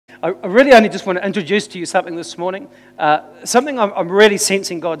I really only just want to introduce to you something this morning, something I'm really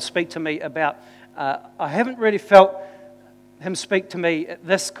sensing God speak to me about. I haven't really felt Him speak to me at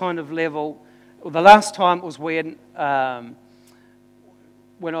this kind of level. Well, the last time was when I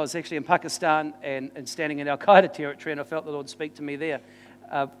was actually in Pakistan and standing in Al-Qaeda territory, and I felt the Lord speak to me there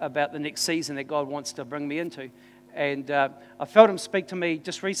about the next season that God wants to bring me into. And I felt Him speak to me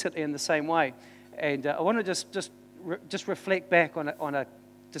just recently in the same way. And I want to just reflect back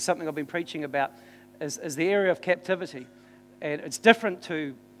to something I've been preaching about is the area of captivity. And it's different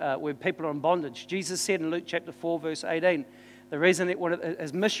to where people are in bondage. Jesus said in Luke chapter 4, verse 18, the reason that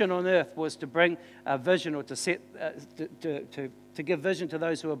his mission on earth was to bring vision, or to give vision to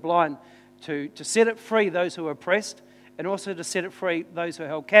those who are blind, to set it free those who are oppressed, and also to set it free those who are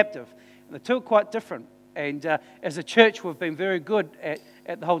held captive. And the two are quite different. And as a church, we've been very good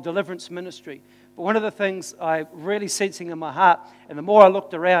at the whole deliverance ministry. But one of the things I'm really sensing in my heart, and the more I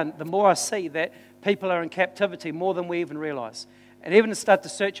looked around, the more I see that people are in captivity more than we even realise. And even to start to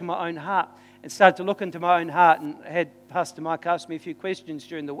search in my own heart, and start to look into my own heart, and I had Pastor Mike ask me a few questions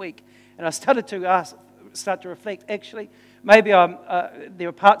during the week, and I started to start to reflect, actually, maybe there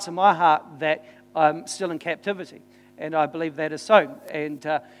are parts of my heart that I'm still in captivity, and I believe that is so. And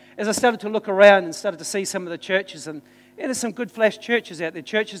as I started to look around and started to see some of the churches, and there's some good flash churches out there,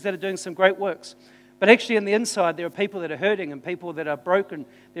 churches that are doing some great works. But actually on the inside, there are people that are hurting and people that are broken.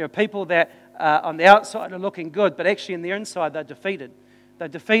 There are people that on the outside are looking good, but actually on the inside, they're defeated. They're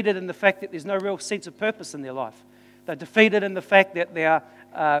defeated in the fact that there's no real sense of purpose in their life. They're defeated in the fact that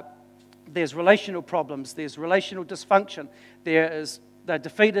there's relational problems, there's relational dysfunction, they're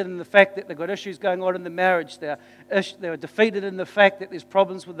defeated in the fact that they've got issues going on in the marriage. They're defeated in the fact that there's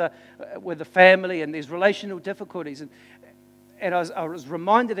problems with the family, and there's relational difficulties. And I was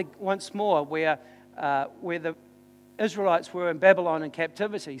reminded once more where the Israelites were in Babylon in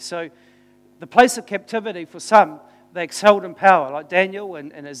captivity. So the place of captivity for some, they excelled in power, like Daniel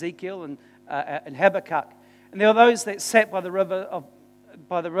and Ezekiel and Habakkuk. And there were those that sat by the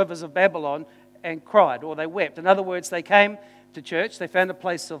rivers of Babylon and cried, or they wept. In other words, they came to church, they found a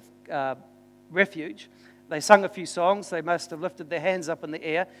place of refuge, they sung a few songs, they must have lifted their hands up in the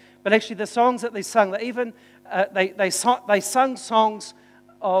air, but actually the songs that they sung, they sung songs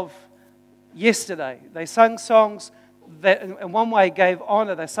of yesterday. They sung songs that in one way gave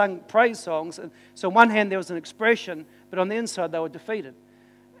honor, they sung praise songs, and so on one hand there was an expression, but on the inside they were defeated.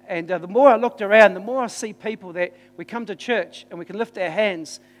 And the more I looked around, the more I see people that we come to church and we can lift our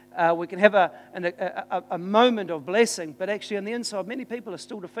hands. We can have a moment of blessing, but actually on the inside, many people are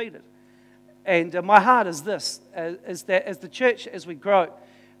still defeated. And my heart is this, is that as the church, as we grow,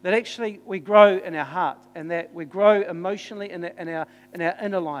 that actually we grow in our heart, and that we grow emotionally in our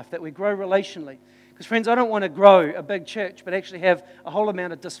inner life, that we grow relationally. Because friends, I don't want to grow a big church, but actually have a whole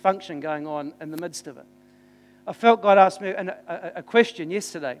amount of dysfunction going on in the midst of it. I felt God asked me a question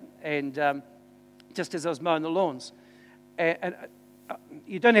yesterday, and just as I was mowing the lawns. And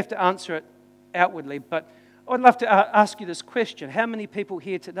you don't have to answer it outwardly, but I'd love to ask you this question. How many people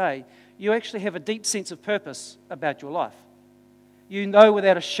here today, you actually have a deep sense of purpose about your life? You know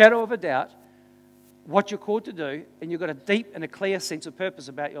without a shadow of a doubt what you're called to do, and you've got a deep and a clear sense of purpose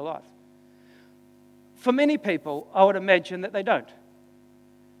about your life. For many people, I would imagine that they don't.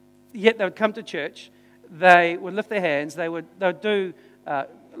 Yet they would come to church, they would lift their hands, they would do a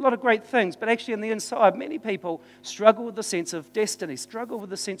lot of great things, but actually on the inside, many people struggle with the sense of destiny, struggle with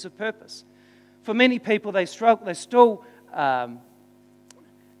the sense of purpose. For many people, they still, on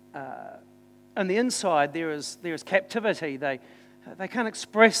the inside, there is captivity. They can't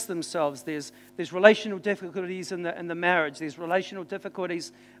express themselves. There's relational difficulties in the marriage. There's relational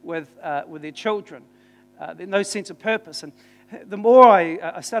difficulties with their children. There's no sense of purpose. And the more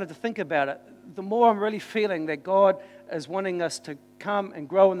I started to think about it, the more I'm really feeling that God is wanting us to come and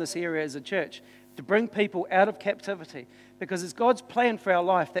grow in this area as a church, to bring people out of captivity, because it's God's plan for our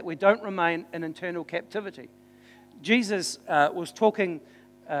life that we don't remain in internal captivity. Jesus was talking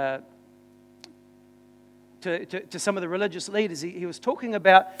to some of the religious leaders. He was talking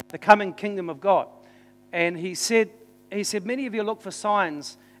about the coming kingdom of God, and he said, many of you look for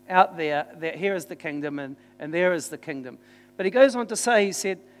signs out there that here is the kingdom and there is the kingdom. But he goes on to say, he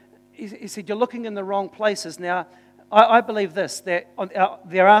said, you're looking in the wrong places. Now, I believe this, that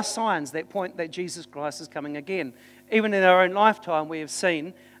there are signs that point that Jesus Christ is coming again. Even in our own lifetime, we have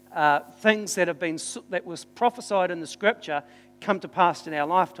seen things that was prophesied in the Scripture come to pass in our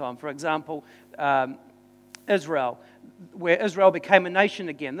lifetime. For example, Israel, where Israel became a nation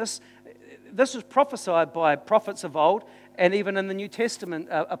again. This was prophesied by prophets of old, and even in the New Testament,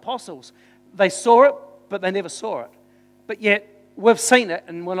 apostles. They saw it, but they never saw it. But yet, we've seen it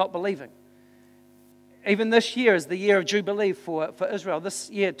and we're not believing. Even this year is the year of Jubilee for Israel. This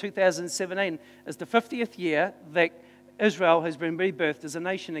year, 2017, is the 50th year that Israel has been rebirthed as a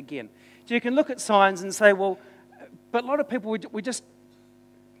nation again. So you can look at signs and say, well, but a lot of people, we're just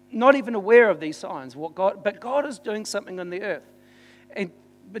not even aware of these signs. But God is doing something on the earth.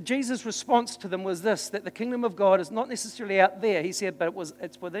 But Jesus' response to them was this, that the kingdom of God is not necessarily out there. He said, but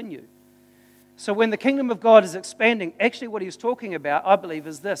it's within you. So when the kingdom of God is expanding, actually what he's talking about, I believe,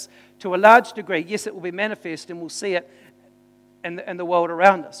 is this. To a large degree, yes, it will be manifest and we'll see it in the world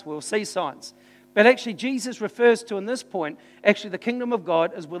around us. We'll see signs. But actually Jesus refers to, in this point, actually the kingdom of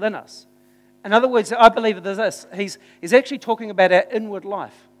God is within us. In other words, I believe there's this. He's actually talking about our inward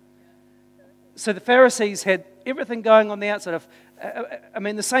life. So the Pharisees had everything going on the outside.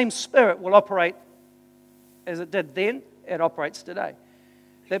 The same spirit will operate as it did then, it operates today.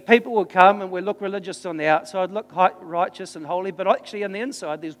 That people will come and we look religious on the outside, look righteous and holy, but actually on the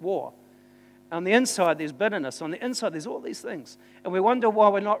inside there's war. On the inside there's bitterness. On the inside there's all these things. And we wonder why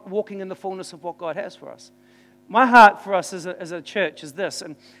we're not walking in the fullness of what God has for us. My heart for us as a church is this,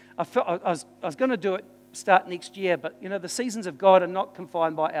 and I was going to do it start next year, but the seasons of God are not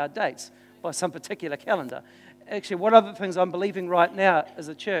confined by our dates, by some particular calendar. Actually, one of the things I'm believing right now as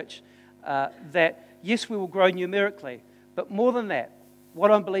a church, that yes, we will grow numerically, but more than that, what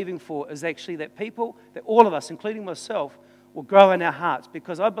I'm believing for is actually that people, that all of us, including myself, will grow in our hearts,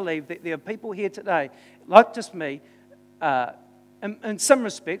 because I believe that there are people here today, like just me, in some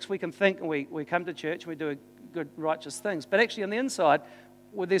respects we can think and we come to church and we do good righteous things, but actually on the inside,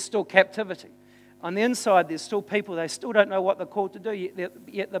 well, there's still captivity. On the inside, there's still people, they still don't know what they're called to do,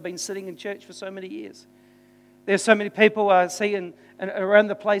 yet they've been sitting in church for so many years. There's so many people I see around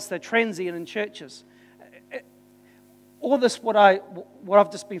the place, they're transient in churches. All this, what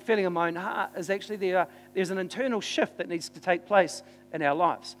I've just been feeling in my own heart, is actually there's an internal shift that needs to take place in our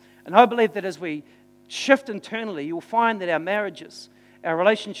lives. And I believe that as we shift internally, you'll find that our marriages, our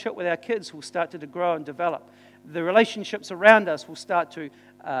relationship with our kids will start to grow and develop. The relationships around us will start to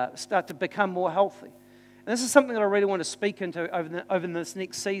become more healthy. And this is something that I really want to speak into over this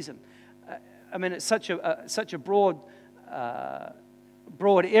next season. It's such a broad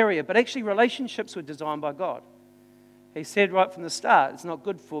area, but actually relationships were designed by God. He said right from the start, it's not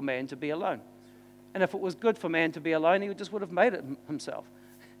good for man to be alone. And if it was good for man to be alone, he just would have made it himself.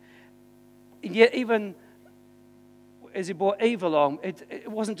 And yet even as he brought Eve along,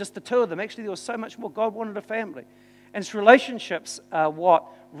 it wasn't just the two of them. Actually, there was so much more. God wanted a family. And it's relationships are what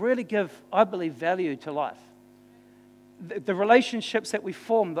really give, I believe, value to life. The relationships that we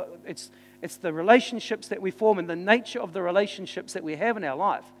form, it's the relationships that we form and the nature of the relationships that we have in our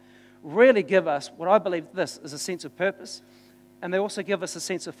life really give us what I believe this is a sense of purpose, and they also give us a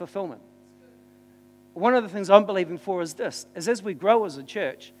sense of fulfillment. One of the things I'm believing for is this, is as we grow as a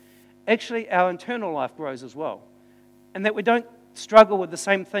church, actually our internal life grows as well. And that we don't struggle with the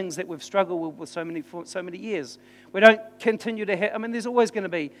same things that we've struggled with for so many years. We don't continue to have, there's always going to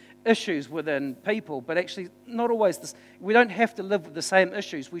be issues within people, but actually not always this. We don't have to live with the same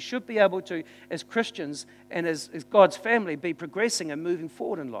issues. We should be able to, as Christians and as God's family, be progressing and moving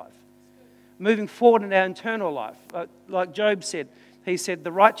forward in life. Moving forward in our internal life. Like Job said, he said,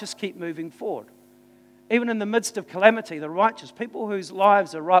 the righteous keep moving forward. Even in the midst of calamity, the righteous, people whose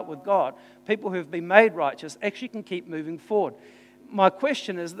lives are right with God, people who have been made righteous, actually can keep moving forward. My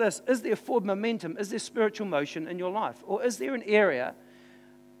question is this, is there forward momentum, is there spiritual motion in your life? Or is there an area,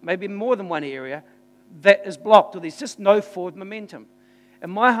 maybe more than one area, that is blocked, or there's just no forward momentum?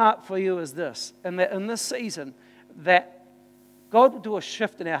 And my heart for you is this, and that in this season, that God will do a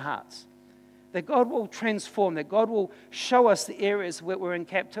shift in our hearts. That God will transform, that God will show us the areas where we're in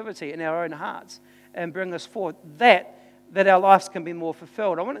captivity in our own hearts and bring us forward, that our lives can be more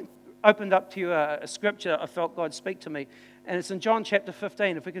fulfilled. I want to open up to you a scripture I felt God speak to me, and it's in John chapter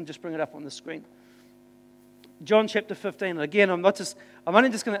 15, if we can just bring it up on the screen. John chapter 15, and again, I'm only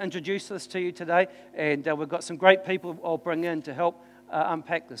just going to introduce this to you today, and we've got some great people I'll bring in to help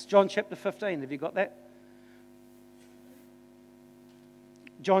unpack this. John chapter 15, have you got that?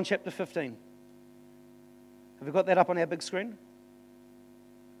 John chapter 15. Have we got that up on our big screen?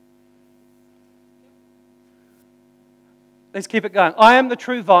 Let's keep it going. I am the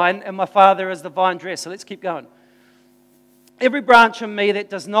true vine, and my Father is the vine dresser. Let's keep going. Every branch in me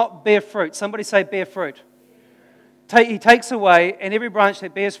that does not bear fruit, somebody say bear fruit. He takes away, and every branch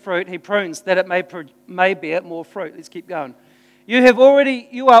that bears fruit, he prunes, that it may bear more fruit. Let's keep going. You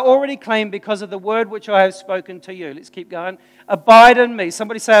are already clean because of the word which I have spoken to you. Let's keep going. Abide in me.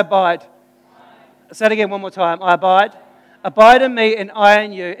 Somebody say abide. Say it again one more time. I abide. Abide in me and I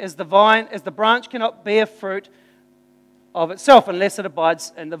in you. As the branch cannot bear fruit of itself unless it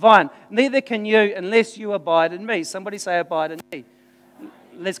abides in the vine. Neither can you unless you abide in me. Somebody say, abide in me.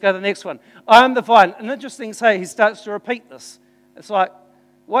 Let's go to the next one. I am the vine. An interesting say, he starts to repeat this. It's like,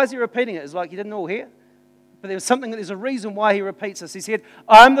 why is he repeating it? It's like he didn't all hear. But there's a reason why he repeats this. He said,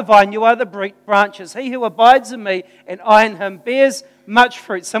 I am the vine, you are the branches. He who abides in me and I in him bears much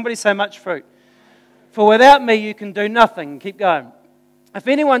fruit. Somebody say much fruit. For without me you can do nothing. Keep going. If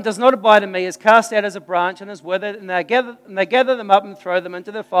anyone does not abide in me, is cast out as a branch and is withered, and they gather them up and throw them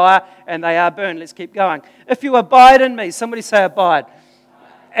into the fire, and they are burned. Let's keep going. If you abide in me, somebody say abide,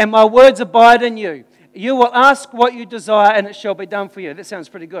 and my words abide in you, you will ask what you desire, and it shall be done for you. That sounds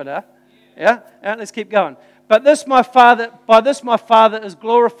pretty good, huh? Yeah? Let's keep going. But by this my Father is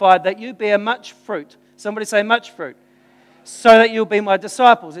glorified, that you bear much fruit. Somebody say much fruit. So that you'll be my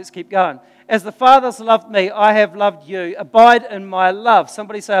disciples. Let's keep going. As the Father has loved me, I have loved you. Abide in my love.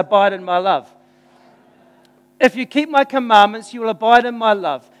 Somebody say, abide in my love. If you keep my commandments, you will abide in my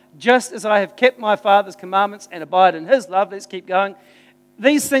love, just as I have kept my Father's commandments and abide in his love. Let's keep going.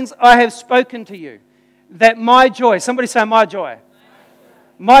 These things I have spoken to you, that my joy, somebody say my joy.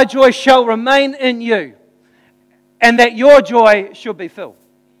 My joy shall remain in you, and that your joy shall be filled.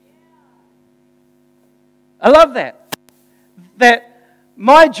 I love that. That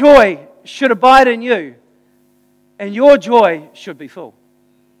my joy should abide in you, and your joy should be full.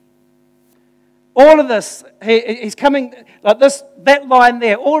 All of this, he's coming, like this, that line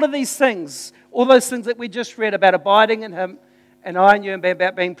there, all of these things, all those things that we just read about abiding in him, and I in you, and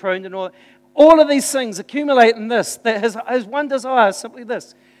about being pruned and all of these things accumulate in this, that his one desire is simply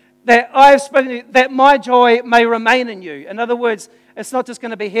this, that I have spoken to you, that my joy may remain in you. In other words, it's not just going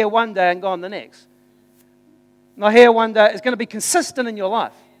to be here one day and gone the next. Not here one day, it's going to be consistent in your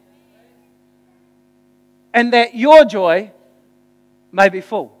life. And that your joy may be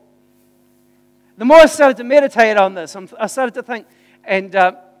full. The more I started to meditate on this, I started to think, and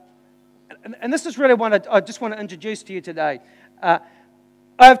this is really what I just want to introduce to you today. I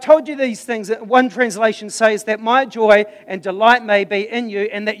have told you these things. One translation says that my joy and delight may be in you,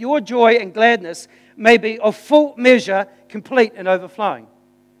 and that your joy and gladness may be of full measure, complete and overflowing.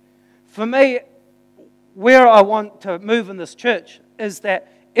 For me, where I want to move in this church is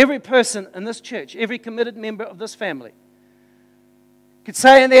that every person in this church, every committed member of this family, could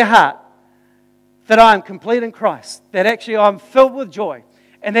say in their heart that I am complete in Christ, that actually I'm filled with joy,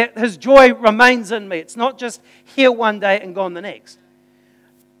 and that his joy remains in me. It's not just here one day and gone the next.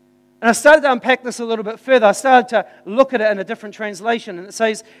 And I started to unpack this a little bit further. I started to look at it in a different translation, and it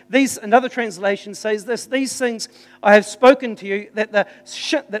says, another translation says this, these things I have spoken to you, that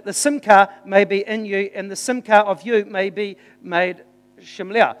the simcha may be in you, and the simcha of you may be made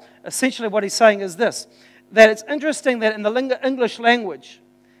Shemliah. Essentially what he's saying is this, that it's interesting that in the English language,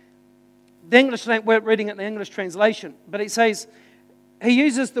 we're reading it in the English translation, but it says, he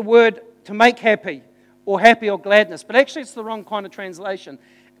uses the word to make happy or gladness, but actually it's the wrong kind of translation.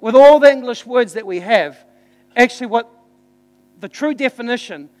 With all the English words that we have, actually what the true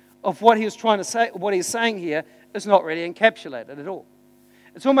definition of what he was trying to say, what he's saying here, is not really encapsulated at all.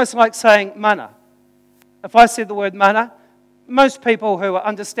 It's almost like saying mana. If I said the word mana, most people who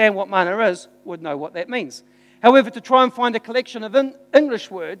understand what mana is would know what that means. However, to try and find a collection of English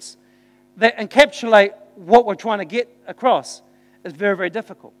words that encapsulate what we're trying to get across is very, very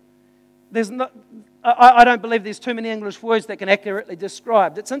difficult. I don't believe there's too many English words that can accurately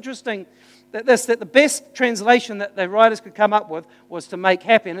describe. It's interesting that the best translation that the writers could come up with was to make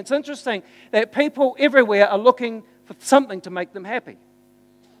happy. And it's interesting that people everywhere are looking for something to make them happy.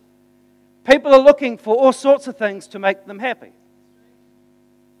 People are looking for all sorts of things to make them happy.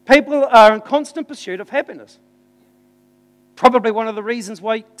 People are in constant pursuit of happiness. Probably one of the reasons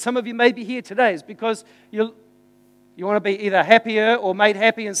why some of you may be here today is because you want to be either happier or made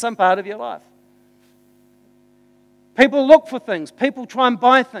happy in some part of your life. People look for things. People try and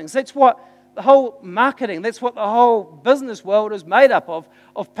buy things. That's what the whole marketing, that's what the whole business world is made up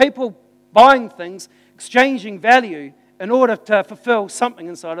of people buying things, exchanging value in order to fulfill something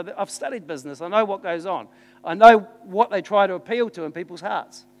inside of it. I've studied business. I know what goes on. I know what they try to appeal to in people's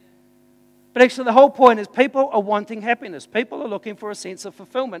hearts. But actually the whole point is people are wanting happiness. People are looking for a sense of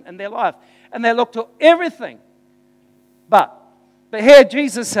fulfillment in their life. And they look to everything. But here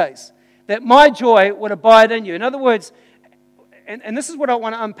Jesus says that my joy would abide in you. In other words, and this is what I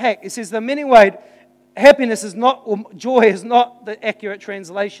want to unpack. It says that in many ways, happiness is not, or joy is not the accurate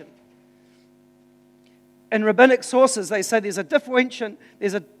translation. In rabbinic sources, they say there's a differentiation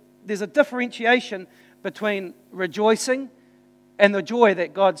between rejoicing and the joy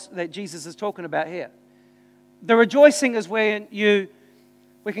that Jesus is talking about here. The rejoicing is when you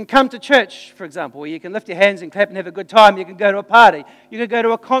We can come to church, for example, where you can lift your hands and clap and have a good time. You can go to a party. You could go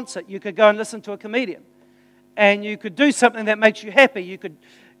to a concert. You could go and listen to a comedian. And you could do something that makes you happy. You could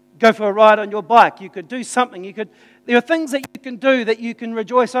go for a ride on your bike. You could do something. There are things that you can do that you can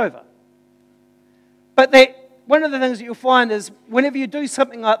rejoice over. But one of the things that you'll find is whenever you do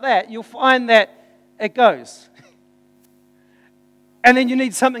something like that, you'll find that it goes. And then you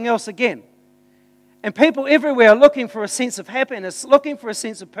need something else again. And people everywhere are looking for a sense of happiness, looking for a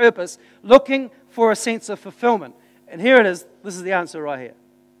sense of purpose, looking for a sense of fulfillment. And here it is. This is the answer right here.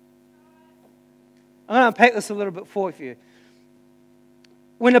 I'm going to unpack this a little bit for you.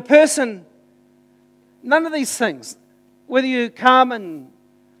 When a person, none of these things, whether you come and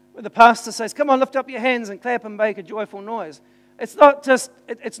where the pastor says, come on, lift up your hands and clap and make a joyful noise. It's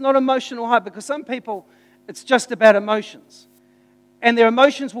not emotional hype, because some people, it's just about emotions. And their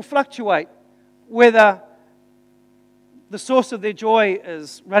emotions will fluctuate, whether the source of their joy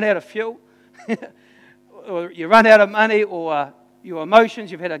is run out of fuel, or you run out of money, or your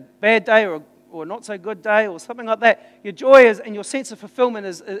emotions, you've had a bad day or not so good day, or something like that. Your joy is, and your sense of fulfillment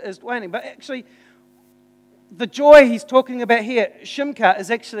is waning. But actually, the joy he's talking about here, Shimka,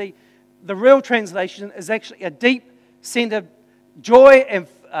 is actually, the real translation is actually a deep sense of joy and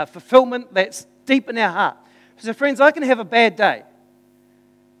fulfillment that's deep in our heart. So friends, I can have a bad day,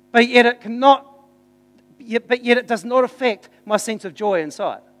 but yet it does not affect my sense of joy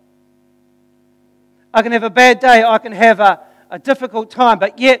inside. I can have a bad day, I can have a difficult time,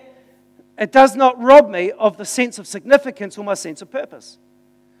 but yet it does not rob me of the sense of significance or my sense of purpose.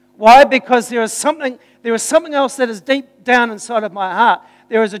 Why? Because there is something else that is deep down inside of my heart.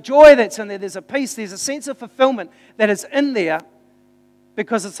 There is a joy that's in there, there's a peace, there's a sense of fulfillment that is in there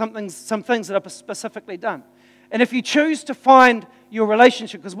because of some things that are specifically done. And if you choose to find your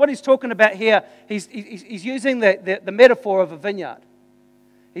relationship, because what he's talking about here, he's using the metaphor of a vineyard.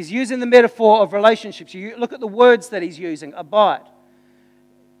 He's using the metaphor of relationships. You look at the words that he's using, abide.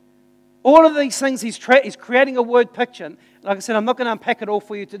 All of these things, he's creating a word picture. Like I said, I'm not going to unpack it all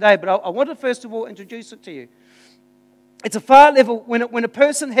for you today, but I want to first of all introduce it to you. It's a far level, when a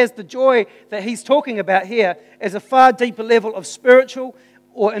person has the joy that he's talking about here, is a far deeper level of spiritual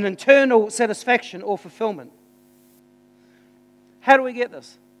or an internal satisfaction or fulfillment. How do we get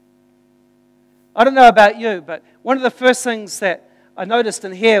this? I don't know about you, but one of the first things that I noticed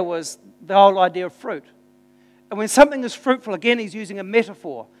in here was the whole idea of fruit. And when something is fruitful, again, he's using a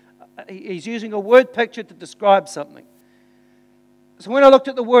metaphor. He's using a word picture to describe something. So when I looked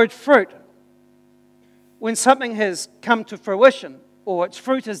at the word fruit, when something has come to fruition or its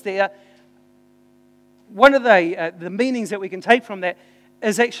fruit is there, one of the meanings that we can take from that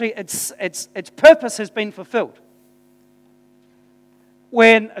is actually its purpose has been fulfilled.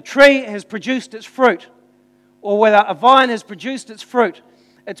 When a tree has produced its fruit, or whether a vine has produced its fruit,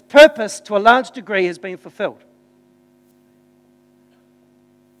 its purpose to a large degree has been fulfilled.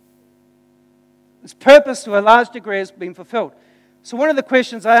 Its purpose to a large degree has been fulfilled. So one of the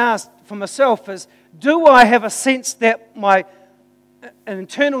questions I asked for myself is, do I have a sense that an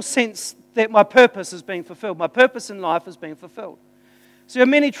internal sense that my purpose has been fulfilled? My purpose in life has been fulfilled. So there are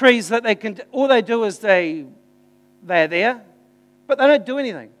many trees that all they do is they're there, but they don't do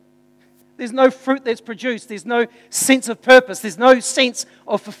anything. There's no fruit that's produced. There's no sense of purpose. There's no sense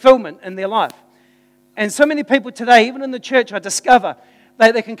of fulfillment in their life. And so many people today, even in the church, I discover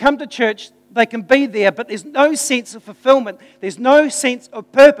that they can come to church, they can be there, but there's no sense of fulfillment. There's no sense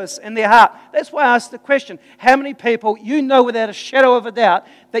of purpose in their heart. That's why I asked the question, how many people you know without a shadow of a doubt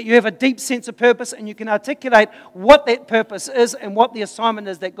that you have a deep sense of purpose and you can articulate what that purpose is and what the assignment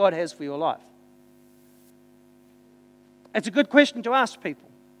is that God has for your life? It's a good question to ask people.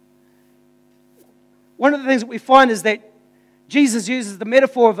 One of the things that we find is that Jesus uses the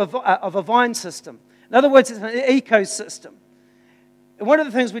metaphor of a vine system. In other words, it's an ecosystem. And one of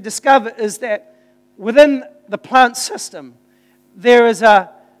the things we discover is that within the plant system, there is a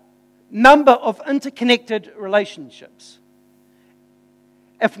number of interconnected relationships.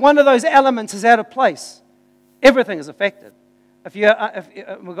 If one of those elements is out of place, everything is affected. We've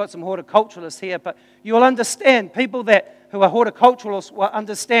got some horticulturalists here, but you'll understand, people who are horticulturalists will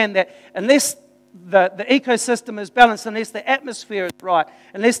understand that unless the ecosystem is balanced, unless the atmosphere is right,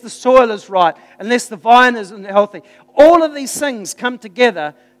 unless the soil is right, unless the vine is healthy, all of these things come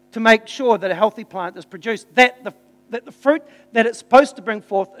together to make sure that a healthy plant is produced, that the fruit that it's supposed to bring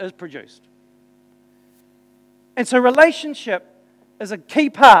forth is produced. And so relationship is a key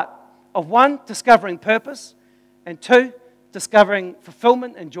part of, one, discovering purpose, and two, discovering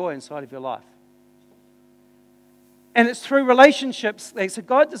fulfillment and joy inside of your life. And it's through relationships. So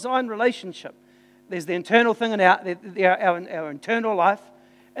God designed relationship. There's the internal thing in our internal life,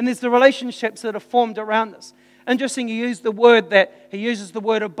 And there's the relationships that are formed around this. Interesting, he uses the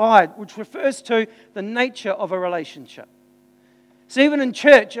word abide, which refers to the nature of a relationship. So even in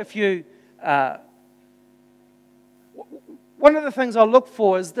church, one of the things I look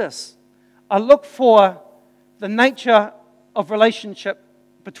for is this. I look for the nature of relationship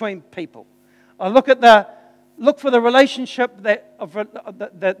between people. I look for the relationship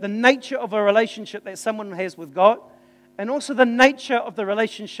the nature of a relationship that someone has with God, and also the nature of the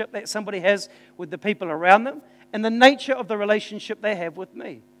relationship that somebody has with the people around them, and the nature of the relationship they have with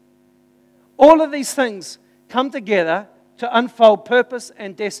me. All of these things come together to unfold purpose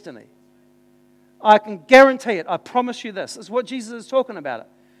and destiny. I can guarantee it. I promise you this. This is what Jesus is talking about.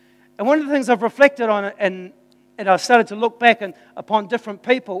 And one of the things I've reflected on it, and I've started to look back upon different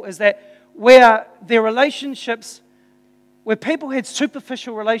people, is that where their relationships, where people had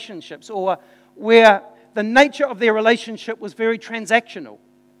superficial relationships, or where the nature of their relationship was very transactional,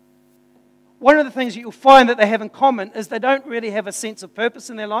 one of the things that you'll find that they have in common is they don't really have a sense of purpose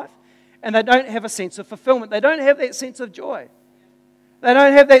in their life, and they don't have a sense of fulfillment. They don't have that sense of joy. They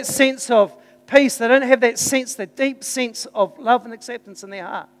don't have that sense of peace. They don't have that deep sense of love and acceptance in their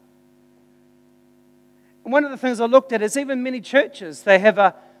heart. And one of the things I looked at is even many churches, they have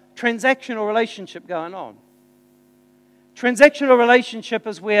a transactional relationship going on. Transactional relationship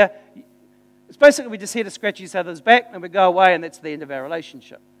is where it's basically we just here to scratch each other's back and we go away and that's the end of our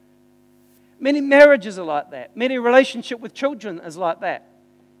relationship. Many marriages are like that. Many relationship with children is like that.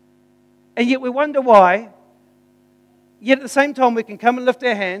 And yet we wonder why. Yet at the same time we can come and lift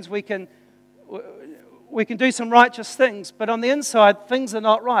our hands, we can do some righteous things, but on the inside things are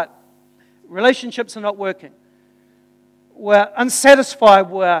not right. Relationships are not working. We're unsatisfied,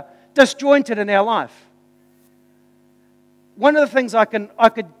 we're disjointed in our life. One of the things I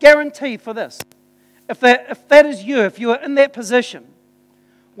could guarantee for this, if that is you, if you are in that position,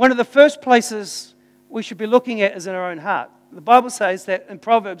 one of the first places we should be looking at is in our own heart. The Bible says that in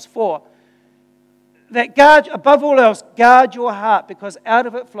Proverbs 4, that above all else, guard your heart, because out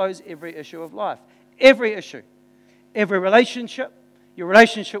of it flows every issue of life. Every issue. Every relationship. Your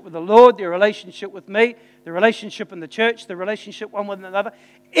relationship with the Lord, your relationship with me, the relationship in the church, the relationship one with another.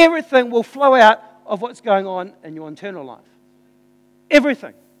 Everything will flow out of what's going on in your internal life.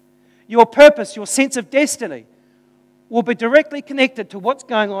 Everything. Your purpose, your sense of destiny will be directly connected to what's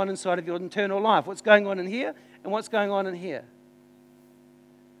going on inside of your internal life. What's going on in here and what's going on in here.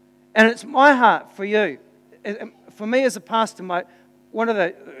 And it's my heart for you. For me as a pastor, one of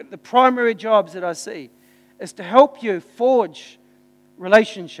the primary jobs that I see is to help you forge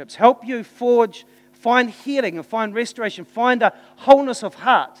relationships, help you find healing and find restoration, find a wholeness of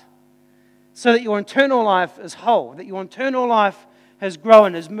heart so that your internal life is whole, that your internal life has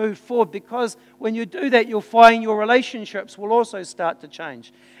grown, has moved forward, because when you do that, you'll find your relationships will also start to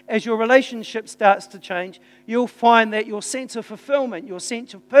change. As your relationship starts to change, you'll find that your sense of fulfillment, your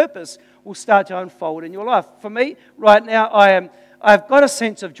sense of purpose will start to unfold in your life. For me, right now, I've got a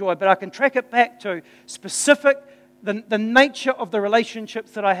sense of joy, but I can track it back to the nature of the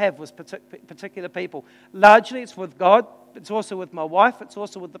relationships that I have with particular people. Largely, it's with God. It's also with my wife. It's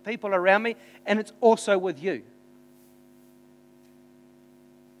also with the people around me. And it's also with you.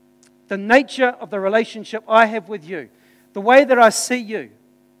 The nature of the relationship I have with you, the way that I see you,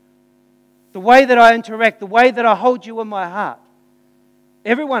 the way that I interact, the way that I hold you in my heart,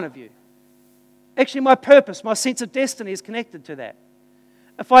 every one of you. Actually, my purpose, my sense of destiny is connected to that.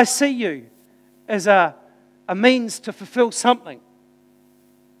 If I see you as a means to fulfill something,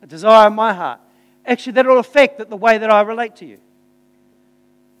 a desire in my heart, actually that will affect the way that I relate to you.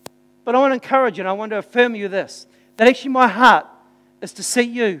 But I want to encourage you and I want to affirm you this, that actually my heart is to see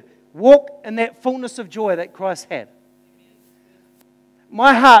you walk in that fullness of joy that Christ had.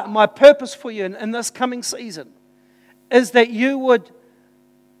 My heart, my purpose for you in this coming season is that you would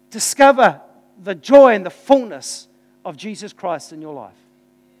discover the joy and the fullness of Jesus Christ in your life.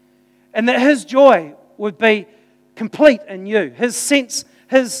 And that His joy would be complete in you. His sense,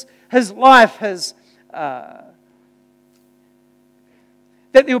 His life, that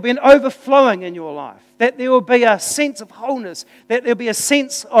there will be an overflowing in your life, that there will be a sense of wholeness, that there will be a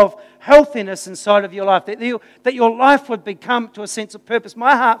sense of healthiness inside of your life, that your life would become to a sense of purpose.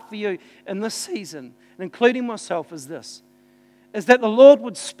 My heart for you in this season, including myself, is this, is that the Lord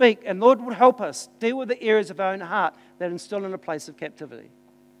would speak and Lord would help us deal with the areas of our own heart that are still in a place of captivity.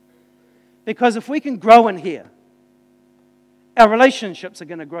 Because if we can grow in here, our relationships are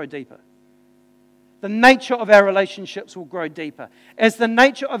going to grow deeper. The nature of our relationships will grow deeper. As the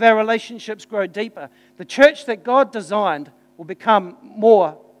nature of our relationships grow deeper, the church that God designed will become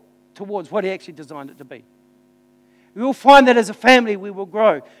more towards what He actually designed it to be. We will find that as a family we will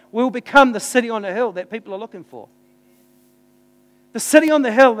grow. We will become the city on the hill that people are looking for. The city on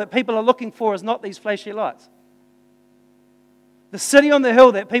the hill that people are looking for is not these flashy lights. The city on the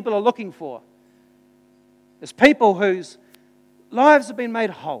hill that people are looking for is people whose lives have been made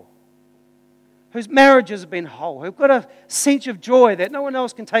whole, whose marriages have been whole, who've got a sense of joy that no one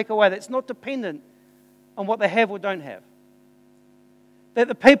else can take away, that's not dependent on what they have or don't have. That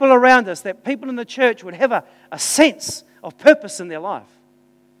the people around us, that people in the church would have a sense of purpose in their life.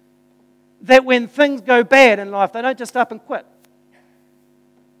 That when things go bad in life, they don't just up and quit.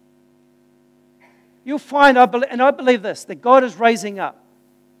 You'll find, and I believe this, that God is raising up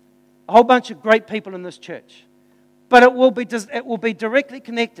a whole bunch of great people in this church. But it will be directly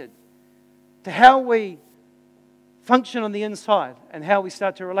connected to how we function on the inside and how we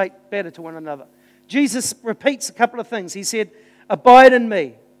start to relate better to one another. Jesus repeats a couple of things. He said, abide in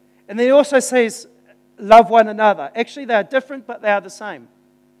me. And then he also says, love one another. Actually, they are different, but they are the same.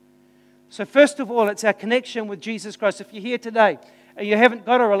 So first of all, it's our connection with Jesus Christ. If you're here today and you haven't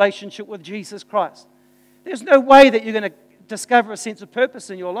got a relationship with Jesus Christ, there's no way that you're going to discover a sense of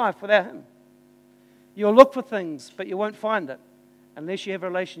purpose in your life without Him. You'll look for things, but you won't find it unless you have a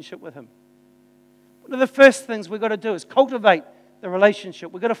relationship with Him. One of the first things we've got to do is cultivate the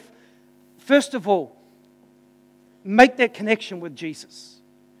relationship. We've got to, first of all, make that connection with Jesus.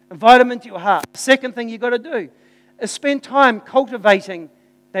 Invite Him into your heart. The second thing you've got to do is spend time cultivating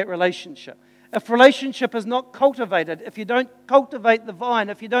that relationship. If relationship is not cultivated, if you don't cultivate the vine,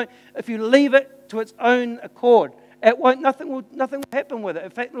 if you leave it to its own accord, nothing will happen with it. In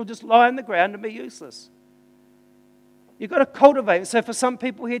fact, it'll just lie on the ground and be useless. You've got to cultivate. So for some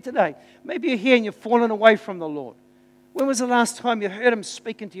people here today, maybe you're here and you've fallen away from the Lord. When was the last time you heard Him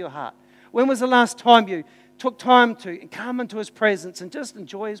speak into your heart? When was the last time you took time to come into His presence and just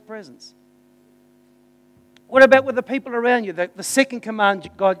enjoy His presence? What about with the people around you? The second command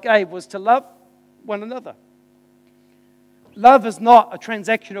God gave was to love one another. Love is not a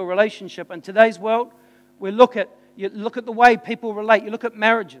transactional relationship. In today's world, you look at the way people relate. You look at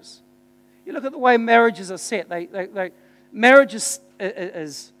marriages. You look at the way marriages are set. Marriage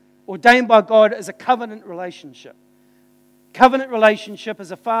is ordained by God as a covenant relationship. Covenant relationship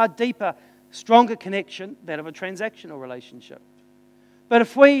is a far deeper, stronger connection than of a transactional relationship. But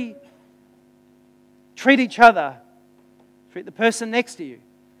if we treat each other, treat the person next to you,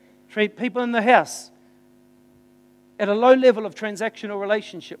 treat people in the house at a low level of transactional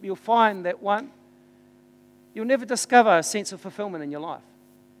relationship, you'll find that you'll never discover a sense of fulfillment in your life.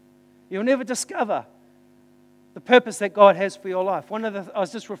 You'll never discover the purpose that God has for your life. I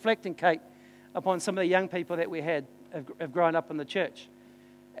was just reflecting, Kate, upon some of the young people that we have grown up in the church.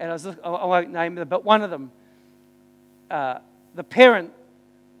 And I won't name them, but one of them, the parent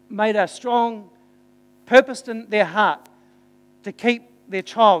made a strong purpose in their heart to keep their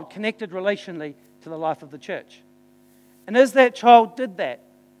child connected relationally to the life of the church. And as that child did that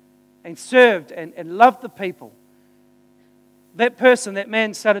and served and loved the people, that person, that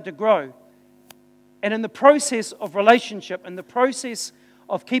man started to grow. And in the process of relationship, in the process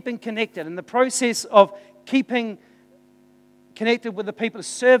of keeping connected, in the process of keeping connected with the people,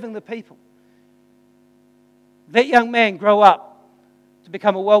 serving the people, that young man grew up to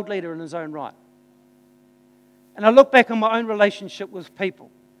become a world leader in his own right. And I look back on my own relationship with people.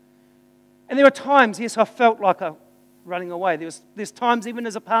 And there are times, yes, I felt like I'm running away. There's times, even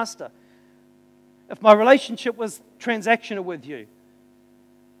as a pastor, if my relationship was transactional with you,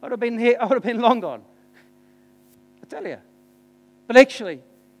 I would have been long gone. I tell you. But actually,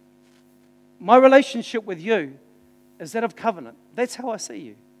 my relationship with you is that of covenant. That's how I see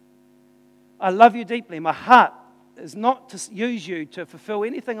you. I love you deeply. My heart is not to use you to fulfill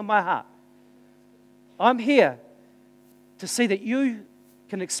anything in my heart. I'm here to see that you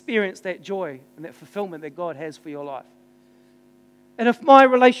can experience that joy and that fulfillment that God has for your life. And if my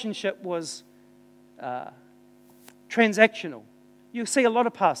relationship was transactional, you'll see a lot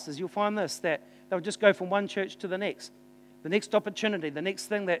of pastors, you'll find this, that they'll just go from one church to the next opportunity, the next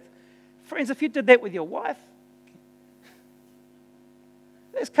thing that... Friends, if you did that with your wife,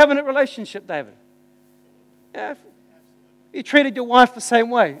 that's covenant relationship, David. Yeah, if you treated your wife the same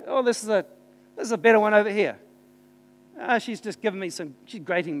way. Oh, this is a better one over here. She's just giving me she's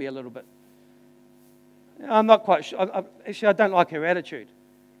grating me a little bit. I'm not quite sure. Actually, I don't like her attitude.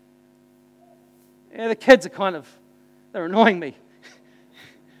 Yeah, the kids are they're annoying me.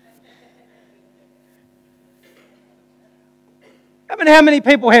 I mean, how many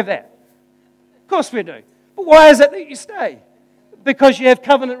people have that? Of course we do. But why is it that you stay? Because you have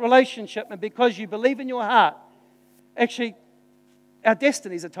covenant relationship and because you believe in your heart, actually, our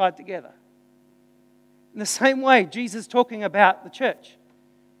destinies are tied together. In the same way, Jesus is talking about the church.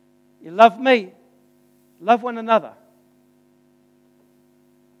 You love me, love one another.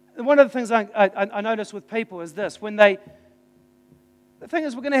 And one of the things I notice with people is this. The thing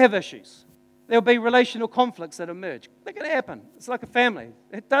is, we're going to have issues. There'll be relational conflicts that emerge. They're going to happen. It's like a family.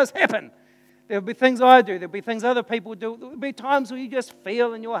 It does happen. There'll be things I do. There'll be things other people do. There'll be times where you just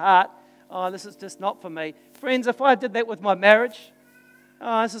feel in your heart, oh, this is just not for me. Friends, if I did that with my marriage,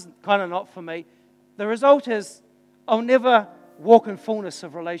 oh, this is kind of not for me. The result is I'll never walk in fullness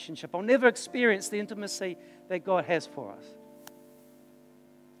of relationship. I'll never experience the intimacy that God has for us.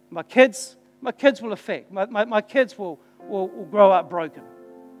 My kids will affect. My kids will grow up broken.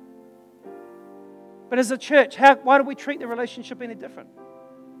 But as a church, why do we treat the relationship any different?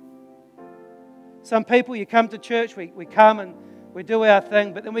 Some people, you come to church, we come and we do our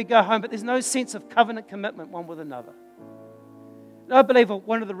thing, but then we go home, but there's no sense of covenant commitment one with another. And I believe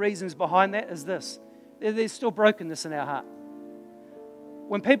one of the reasons behind that is this. There's still brokenness in our heart.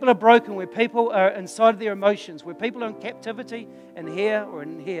 When people are broken, when people are inside of their emotions, when people are in captivity in here or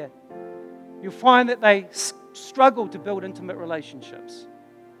in here, you'll find that they struggle to build intimate relationships.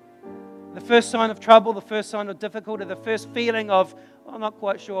 The first sign of trouble, the first sign of difficulty, the first feeling of, I'm not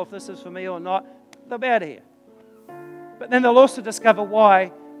quite sure if this is for me or not, they'll be out of here. But then they'll also discover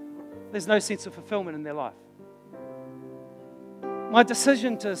why there's no sense of fulfillment in their life. My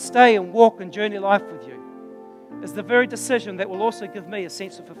decision to stay and walk and journey life with you is the very decision that will also give me a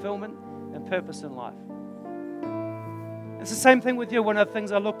sense of fulfillment and purpose in life. It's the same thing with you. One of the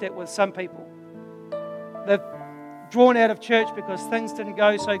things I looked at with some people, they've drawn out of church because things didn't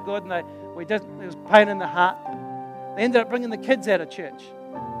go so good and there was pain in the heart. They ended up bringing the kids out of church.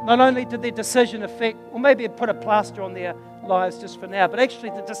 Not only did their decision affect, or maybe it put a plaster on their lives just for now, but actually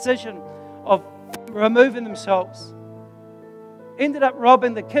the decision of removing themselves ended up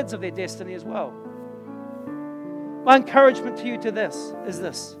robbing the kids of their destiny as well. My encouragement to you is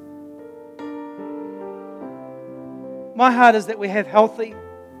this. My heart is that we have healthy,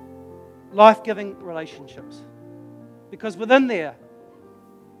 life-giving relationships. Because within there,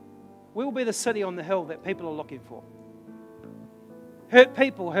 we will be the city on the hill that people are looking for. Hurt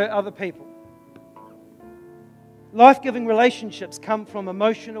people hurt other people. Life-giving relationships come from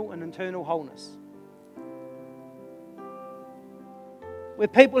emotional and internal wholeness. Where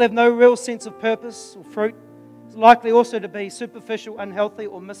people have no real sense of purpose or fruit, it's likely also to be superficial, unhealthy,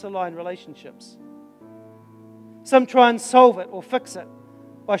 or misaligned relationships. Some try and solve it or fix it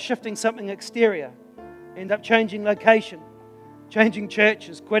by shifting something exterior, end up changing location, changing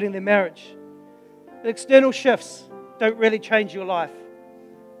churches, quitting their marriage. The external shifts don't really change your life.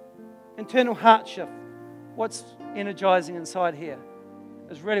 Internal heart shift, what's energizing inside here,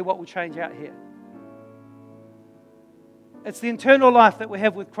 is really what will change out here. It's the internal life that we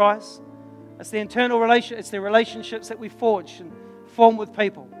have with Christ. It's the relationships that we forge and form with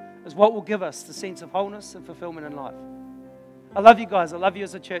people is what will give us the sense of wholeness and fulfillment in life. I love you guys. I love you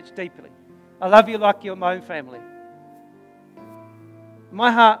as a church deeply. I love you like you're my own family.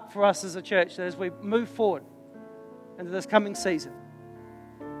 My heart for us as a church, that as we move forward into this coming season,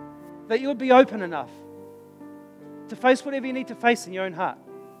 that you would be open enough to face whatever you need to face in your own heart,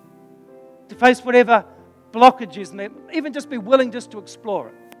 to face whatever blockages, even just be willing just to explore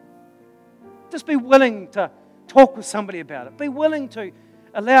it. Just be willing to talk with somebody about it. Be willing to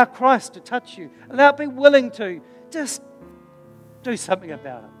allow Christ to touch you. Be willing to just do something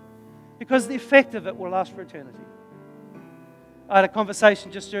about it. Because the effect of it will last for eternity. I had a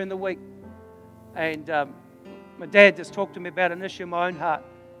conversation just during the week, and my dad just talked to me about an issue in my own heart.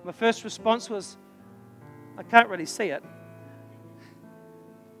 My first response was, I can't really see it.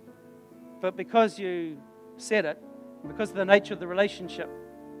 But because you said it, because of the nature of the relationship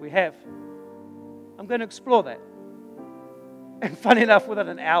we have, I'm going to explore that. And funny enough, within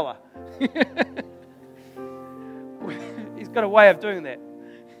an hour, he's got a way of doing that.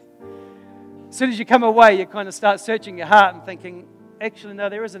 As soon as you come away, you kind of start searching your heart and thinking, actually, no,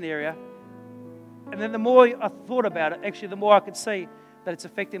 there is an area. And then the more I thought about it, actually, the more I could see that it's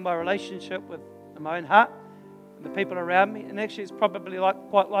affecting my relationship with my own heart and the people around me. And actually, it's probably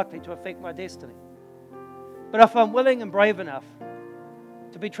quite likely to affect my destiny. But if I'm willing and brave enough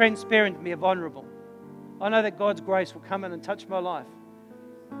to be transparent and be vulnerable, I know that God's grace will come in and touch my life.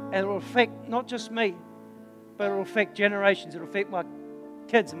 And it will affect not just me, but it will affect generations. It will affect my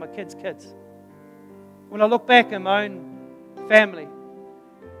kids and my kids' kids. When I look back in my own family,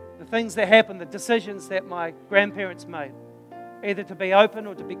 the things that happened, the decisions that my grandparents made, either to be open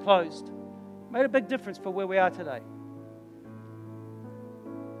or to be closed, made a big difference for where we are today.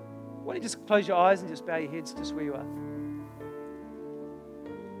 Why don't you just close your eyes and just bow your heads just where you are?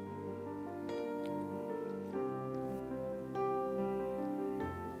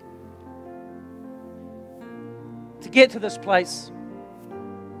 get to this place,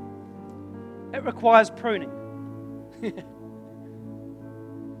 it requires pruning.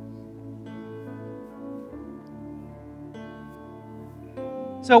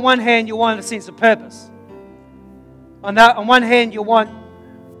 So on one hand, you want a sense of purpose. On one hand, you want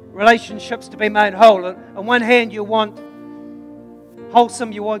relationships to be made whole. On one hand, you want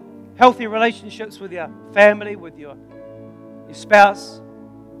wholesome, you want healthy relationships with your family, with your spouse.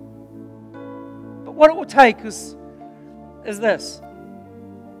 But what it will take is this.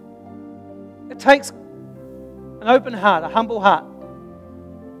 It takes an open heart, a humble heart,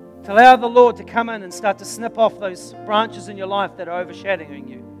 to allow the Lord to come in and start to snip off those branches in your life that are overshadowing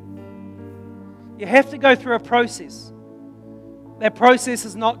you. You have to go through a process. That process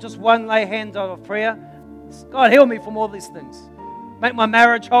is not just one lay hand on of prayer. It's, God, heal me from all these things. Make my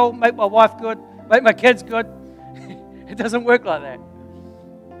marriage whole, make my wife good, make my kids good. It doesn't work like that.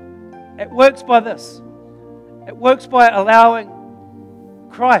 It works by this. It works by allowing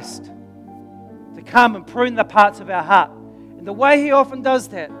Christ to come and prune the parts of our heart. And the way He often does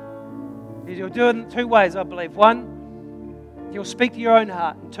that is He'll do it in two ways, I believe. One, He'll speak to your own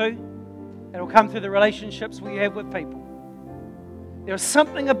heart. And two, it'll come through the relationships we have with people. There's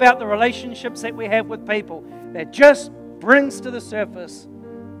something about the relationships that we have with people that just brings to the surface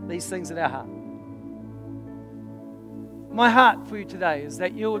these things in our heart. My heart for you today is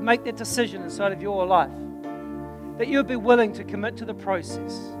that you would make that decision inside of your life, that you would be willing to commit to the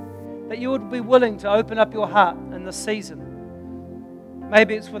process, that you would be willing to open up your heart in this season.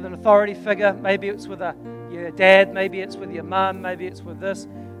 Maybe it's with an authority figure, maybe it's with your dad, maybe it's with your mum, maybe it's with this,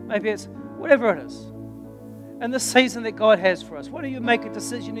 maybe it's whatever it is. In the season that God has for us, why don't you make a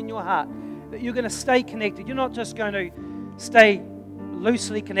decision in your heart that you're going to stay connected? You're not just going to stay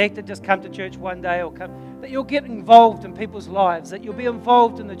loosely connected, just come to church one day, or that you'll get involved in people's lives, that you'll be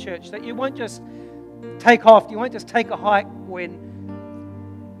involved in the church, that you won't just take off, you won't just take a hike when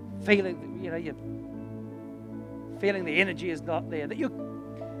you're feeling the energy is not there, that you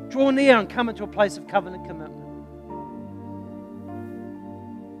draw near and come into a place of covenant commitment.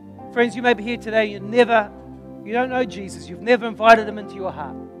 Friends, you may be here today, you don't know Jesus, you've never invited Him into your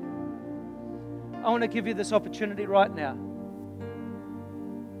heart. I want to give you this opportunity right now.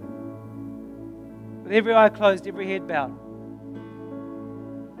 With every eye closed, every head bowed.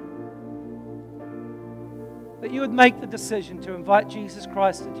 That you would make the decision to invite Jesus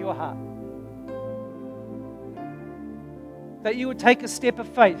Christ into your heart. That you would take a step of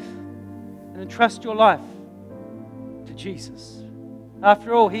faith and entrust your life to Jesus.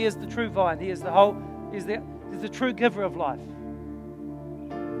 After all, He is the true vine. He is the true giver of life.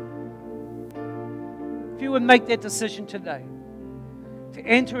 If you would make that decision today to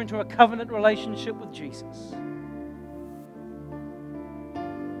enter into a covenant relationship with Jesus,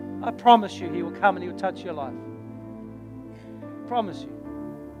 I promise you He will come and He will touch your life. I promise you.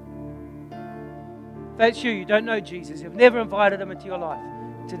 If that's you, you don't know Jesus, you've never invited Him into your life.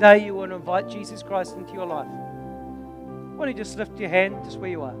 Today you want to invite Jesus Christ into your life. Why don't you just lift your hand just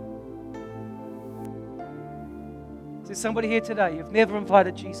where you are? Is there somebody here today, you've never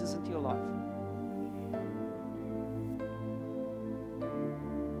invited Jesus into your life?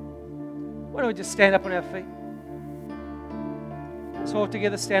 Why don't we just stand up on our feet? Let's all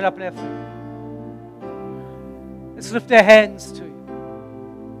together stand up on our feet. Let's lift our hands to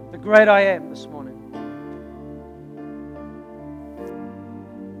the great I Am this morning.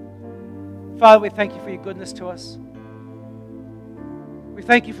 Father, we thank You for Your goodness to us. We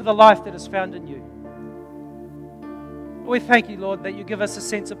thank You for the life that is found in You. We thank You, Lord, that You give us a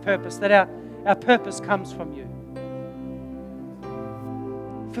sense of purpose, that our purpose comes from You.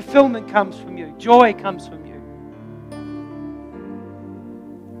 Fulfillment comes from You. Joy comes from You.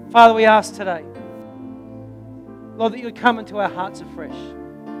 Father, we ask today, Lord, that You would come into our hearts afresh.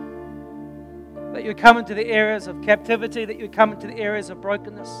 That You would come into the areas of captivity, that You would come into the areas of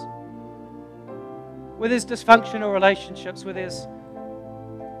brokenness. Where there's dysfunctional relationships, where there's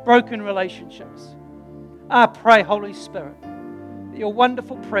broken relationships. I pray, Holy Spirit, that Your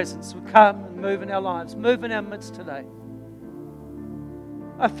wonderful presence would come and move in our lives, move in our midst today.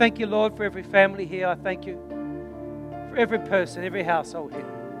 I thank You, Lord, for every family here. I thank You for every person, every household here.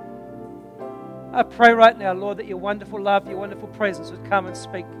 I pray right now, Lord, that Your wonderful love, Your wonderful presence would come and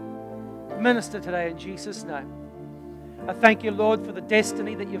speak. Minister today in Jesus' name. I thank You, Lord, for the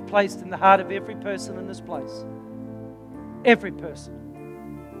destiny that You've placed in the heart of every person in this place. Every person.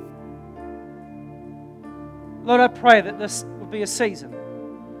 Lord, I pray that this will be a season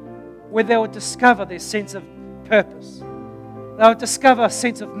where they will discover their sense of purpose. They will discover a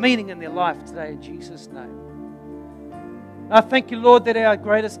sense of meaning in their life today in Jesus' name. I thank You, Lord, that our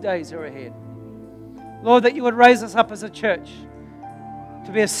greatest days are ahead. Lord, that you would raise us up as a church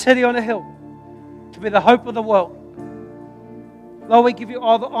to be a city on a hill, to be the hope of the world. Lord, we give you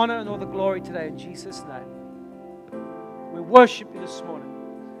all the honor and all the glory today in Jesus' name. We worship you this morning.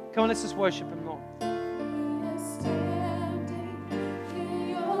 Come on, let's just worship him, Lord.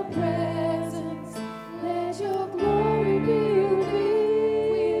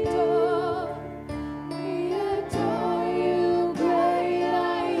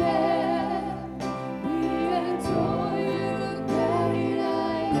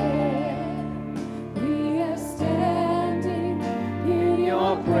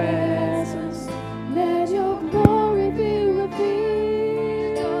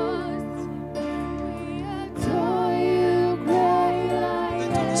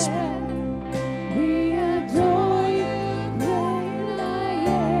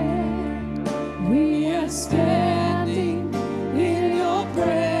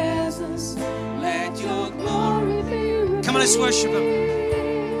 Let's worship him.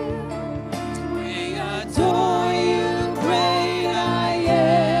 We adore you, great I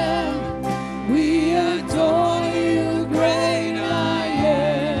am. We adore you, great I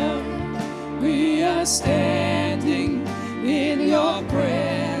am. We are standing in your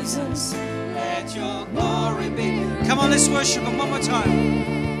presence. Let your glory be. Come on, let's worship him one more time.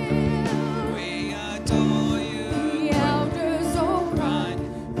 We adore you. The elders all cry.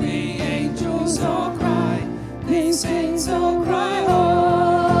 The angels all cry. The saints all cry, holy.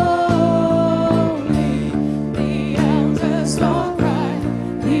 The elders all cry.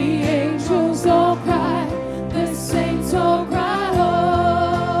 The angels all cry. The saints all cry, holy.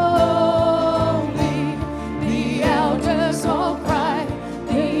 The elders all cry.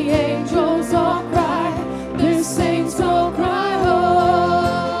 The angels all cry. The saints all cry, holy.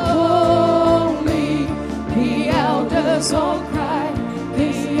 The elders all cry. The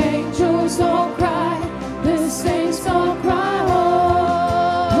angels all cry. The saints all cry,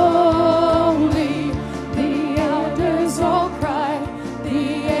 holy. The elders all cry.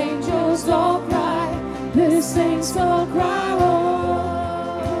 The angels all cry. The saints all cry,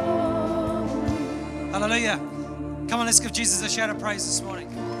 holy. Hallelujah. Come on, let's give Jesus a shout of praise this morning.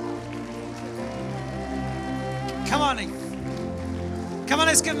 Come on. Come on,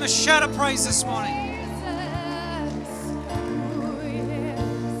 let's give him a shout of praise this morning.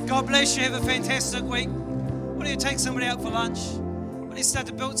 God bless you. Have a fantastic week. Why don't you take somebody out for lunch? Why don't you start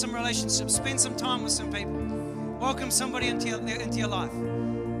to build some relationships? Spend some time with some people. Welcome somebody into your life.